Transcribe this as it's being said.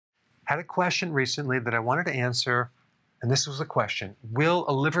Had a question recently that I wanted to answer, and this was the question: will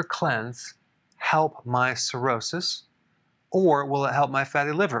a liver cleanse help my cirrhosis, or will it help my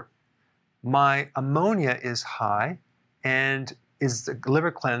fatty liver? My ammonia is high, and is the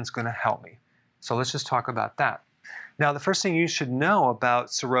liver cleanse going to help me? So let's just talk about that. Now, the first thing you should know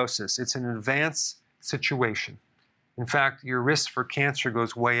about cirrhosis, it's an advanced situation. In fact, your risk for cancer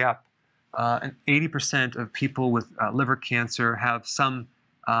goes way up. And 80% of people with liver cancer have some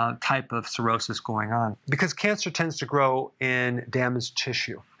type of cirrhosis going on, because cancer tends to grow in damaged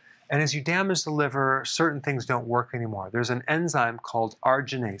tissue. And as you damage the liver, certain things don't work anymore. There's an enzyme called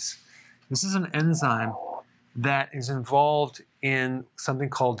Arginase. This is an enzyme that is involved in something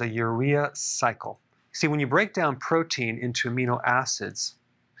called the urea cycle. See, when you break down protein into amino acids,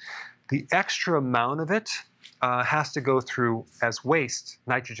 the extra amount of it has to go through as waste,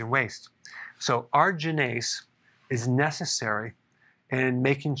 nitrogen waste. So Arginase is necessary in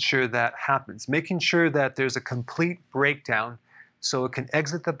making sure that happens, making sure that there's a complete breakdown so it can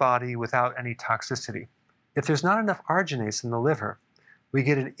exit the body without any toxicity. If there's not enough Arginase in the liver, we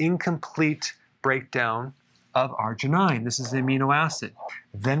get an incomplete breakdown of arginine. This is the amino acid.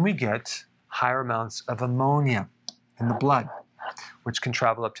 Then we get higher amounts of ammonia in the blood, which can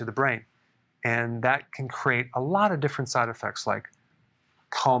travel up to the brain. And that can create a lot of different side effects like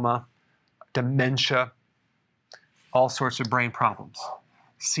coma, dementia, all sorts of brain problems,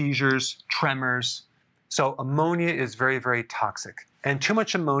 seizures, tremors. So ammonia is very, very toxic. And too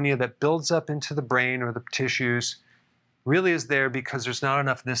much ammonia that builds up into the brain or the tissues really is there because there's not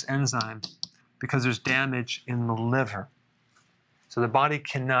enough of this enzyme, because there's damage in the liver. So the body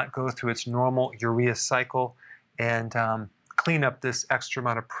cannot go through its normal urea cycle and clean up this extra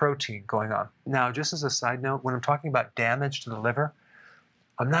amount of protein going on. Now, just as a side note, when I'm talking about damage to the liver,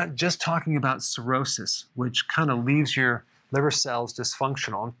 I'm not just talking about cirrhosis, which kind of leaves your liver cells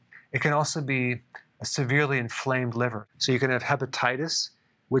dysfunctional. It can also be a severely inflamed liver. So you can have hepatitis,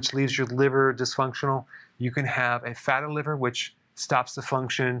 which leaves your liver dysfunctional. You can have a fatty liver, which stops the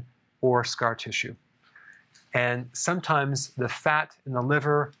function, or scar tissue. And sometimes the fat in the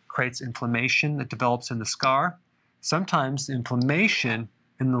liver creates inflammation that develops in the scar. Sometimes the inflammation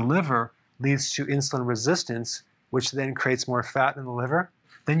in the liver leads to insulin resistance, which then creates more fat in the liver.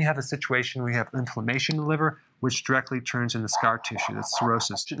 Then you have a situation where you have inflammation in the liver, which directly turns into scar tissue. That's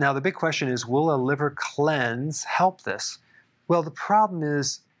cirrhosis. Now, the big question is, will a liver cleanse help this? Well, the problem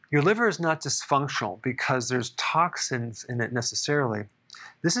is your liver is not dysfunctional because there's toxins in it necessarily.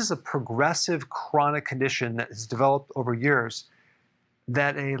 This is a progressive chronic condition that has developed over years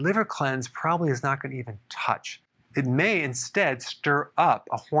that a liver cleanse probably is not going to even touch. It may instead stir up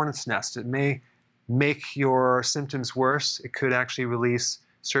a hornet's nest. It may make your symptoms worse. It could actually release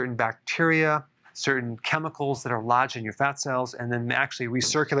certain bacteria, certain chemicals that are lodged in your fat cells, and then actually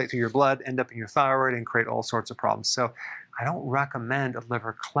recirculate through your blood, end up in your thyroid, and create all sorts of problems. So I don't recommend a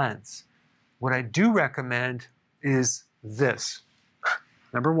liver cleanse. What I do recommend is this.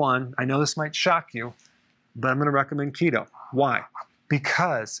 Number one, I know this might shock you, but I'm going to recommend keto. Why?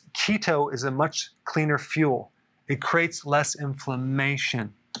 Because keto is a much cleaner fuel. It creates less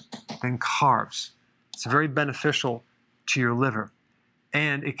inflammation than carbs. It's very beneficial to your liver.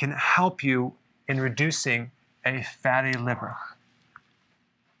 And it can help you in reducing a fatty liver.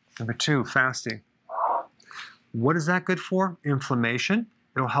 Number two, fasting. What is that good for? Inflammation.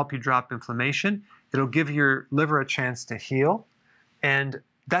 It'll help you drop inflammation. It'll give your liver a chance to heal. And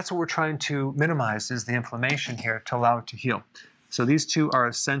that's what we're trying to minimize, is the inflammation here, to allow it to heal. So these two are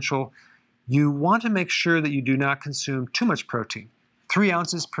essential. You want to make sure that you do not consume too much protein. 3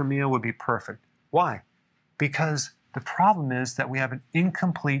 ounces per meal would be perfect. Why? Because the problem is that we have an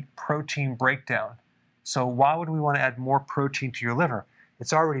incomplete protein breakdown. So why would we want to add more protein to your liver?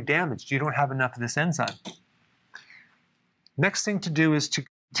 It's already damaged. You don't have enough of this enzyme. Next thing to do is to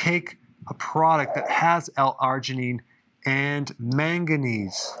take a product that has L-arginine and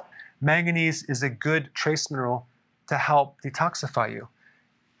manganese. Manganese is a good trace mineral to help detoxify you.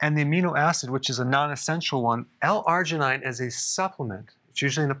 And the amino acid, which is a non-essential one, L-arginine as a supplement, it's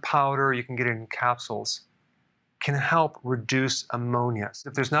usually in a powder, you can get it in capsules, can help reduce ammonia.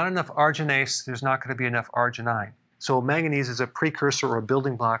 If there's not enough arginase, there's not going to be enough arginine. So manganese is a precursor or a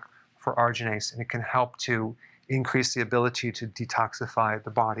building block for arginase, and it can help to increase the ability to detoxify the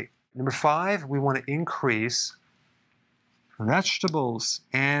body. Number 5, we want to increase vegetables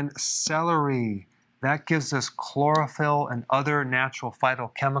and celery. That gives us chlorophyll and other natural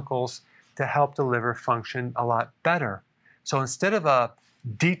phytochemicals to help the liver function a lot better. So instead of a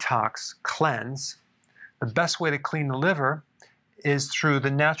detox cleanse, the best way to clean the liver is through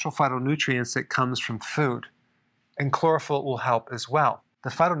the natural phytonutrients that comes from food. And chlorophyll will help as well. the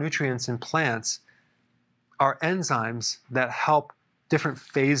phytonutrients in plants are enzymes that help different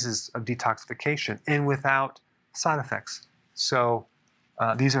phases of detoxification and without side effects. So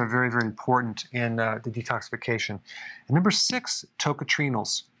these are very, very important in the detoxification. And number 6,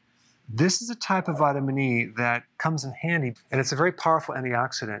 tocotrienols. This is a type of vitamin E that comes in handy, and it's a very powerful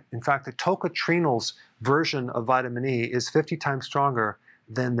antioxidant. In fact, the tocotrienols version of vitamin E is 50 times stronger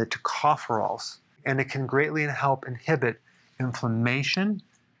than the tocopherols, and it can greatly help inhibit inflammation.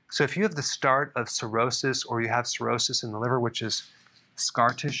 So if you have the start of cirrhosis or you have cirrhosis in the liver, which is scar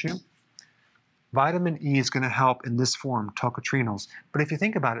tissue, vitamin E is going to help in this form, tocotrienols. But if you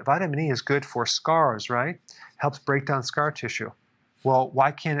think about it, vitamin E is good for scars, right? Helps break down scar tissue. Well,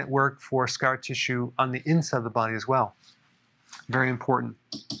 why can't it work for scar tissue on the inside of the body as well? Very important.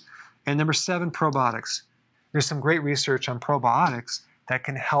 And number 7, probiotics. There's some great research on probiotics that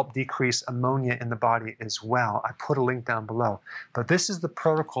can help decrease ammonia in the body as well. I put a link down below. But this is the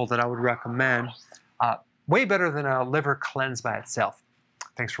protocol that I would recommend. Way better than a liver cleanse by itself.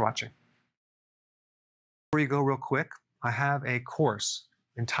 Thanks for watching. Before you go real quick, I have a course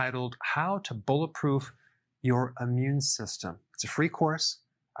entitled How to Bulletproof Your Immune System. It's a free course.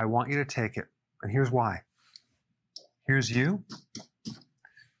 I want you to take it. And here's why. Here's you.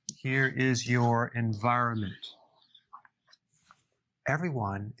 Here is your environment.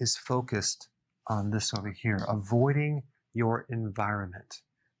 Everyone is focused on this over here, avoiding your environment.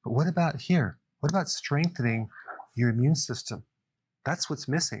 But what about here? What about strengthening your immune system? That's what's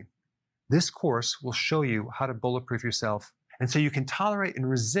missing. This course will show you how to bulletproof yourself, and so you can tolerate and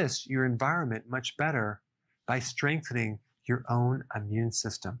resist your environment much better by strengthening your own immune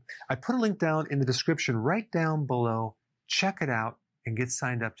system. I put a link down in the description right down below. Check it out and get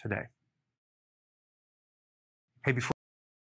signed up today. Hey, before